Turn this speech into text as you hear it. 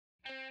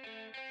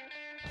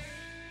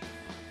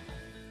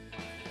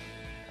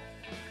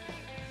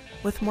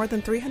With more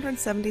than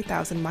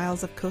 370,000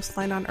 miles of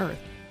coastline on Earth,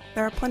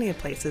 there are plenty of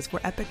places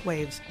where epic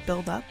waves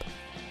build up,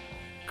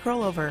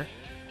 curl over,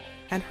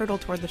 and hurtle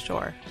toward the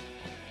shore,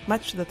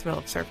 much to the thrill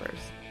of surfers.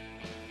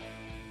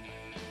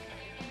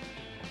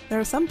 There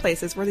are some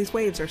places where these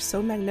waves are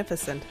so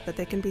magnificent that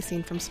they can be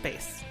seen from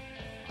space.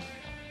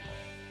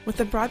 With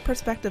the broad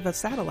perspective of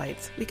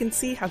satellites, we can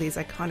see how these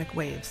iconic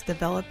waves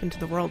develop into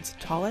the world's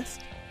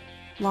tallest,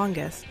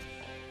 longest,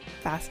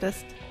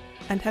 fastest,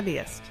 and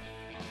heaviest.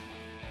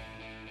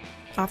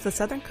 Off the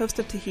southern coast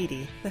of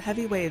Tahiti, the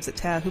heavy waves at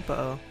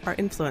Teahupo'o are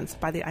influenced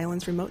by the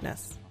island's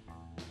remoteness.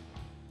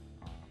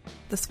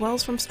 The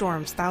swells from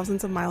storms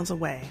thousands of miles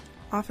away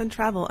often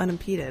travel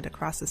unimpeded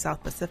across the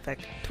South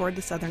Pacific toward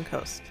the southern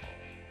coast.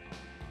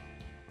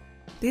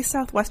 These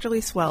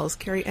southwesterly swells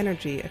carry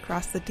energy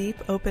across the deep,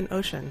 open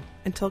ocean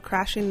until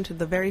crashing into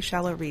the very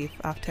shallow reef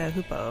off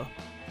Teahupo'o.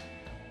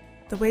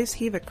 The waves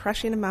heave a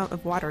crushing amount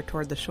of water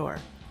toward the shore,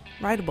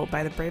 rideable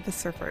by the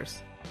bravest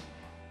surfers.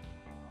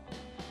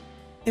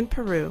 In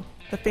Peru,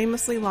 the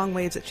famously long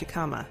waves at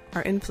Chicama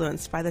are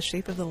influenced by the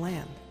shape of the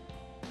land.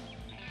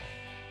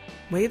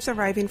 Waves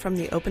arriving from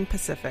the open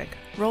Pacific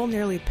roll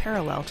nearly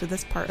parallel to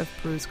this part of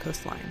Peru's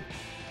coastline.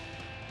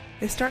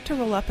 They start to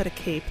roll up at a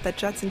cape that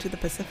juts into the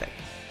Pacific.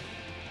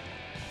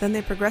 Then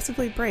they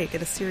progressively break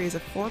at a series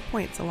of 4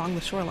 points along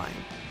the shoreline.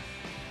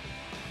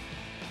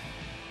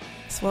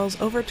 Swells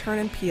overturn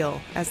and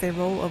peel as they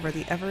roll over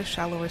the ever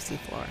shallower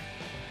seafloor.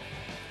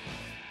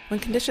 When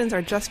conditions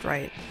are just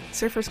right,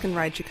 surfers can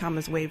ride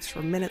Chicama's waves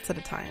for minutes at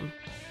a time.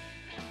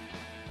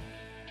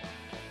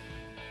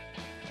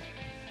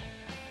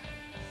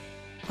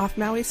 Off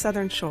Maui's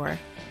southern shore,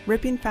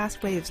 ripping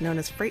fast waves known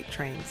as freight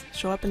trains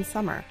show up in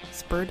summer,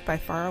 spurred by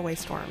faraway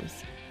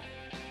storms.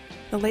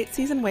 The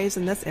late-season waves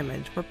in this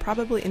image were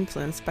probably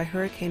influenced by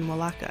Hurricane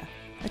Molaka,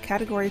 a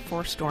Category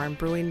 4 storm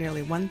brewing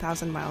nearly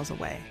 1,000 miles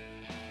away.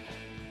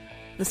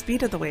 The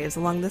speed of the waves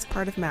along this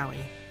part of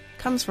Maui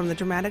comes from the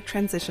dramatic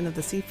transition of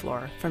the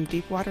seafloor from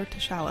deep water to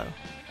shallow.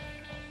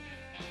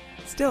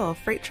 Still,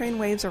 freight train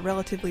waves are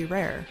relatively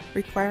rare,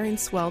 requiring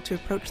swell to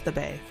approach the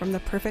bay from the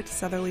perfect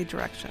southerly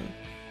direction.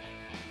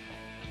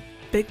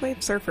 Big wave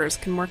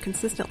surfers can more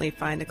consistently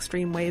find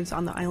extreme waves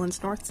on the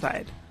island's north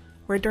side,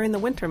 where during the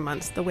winter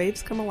months the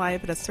waves come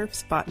alive at a surf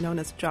spot known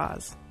as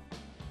Jaws.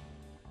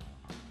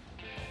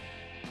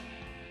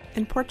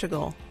 In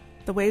Portugal,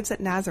 the waves at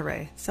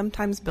Nazaré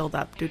sometimes build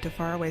up due to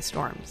faraway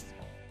storms.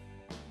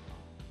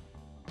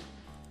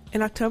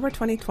 In October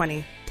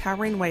 2020,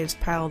 towering waves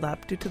piled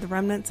up due to the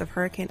remnants of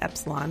Hurricane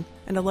Epsilon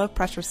and a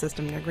low-pressure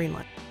system near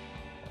Greenland.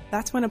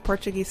 That's when a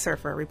Portuguese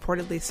surfer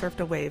reportedly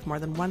surfed a wave more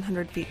than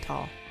 100 feet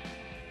tall.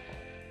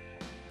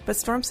 But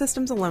storm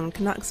systems alone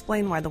cannot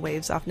explain why the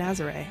waves off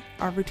Nazaré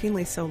are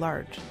routinely so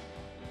large.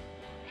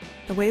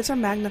 The waves are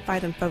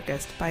magnified and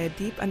focused by a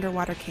deep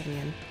underwater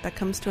canyon that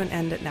comes to an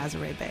end at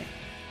Nazaré Bay.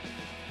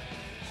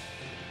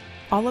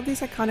 All of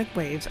these iconic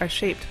waves are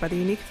shaped by the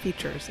unique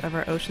features of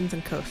our oceans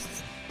and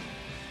coasts.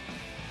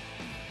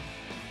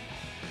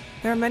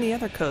 There are many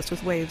other coasts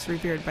with waves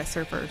revered by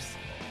surfers.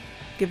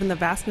 Given the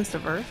vastness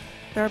of Earth,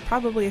 there are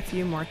probably a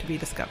few more to be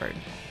discovered.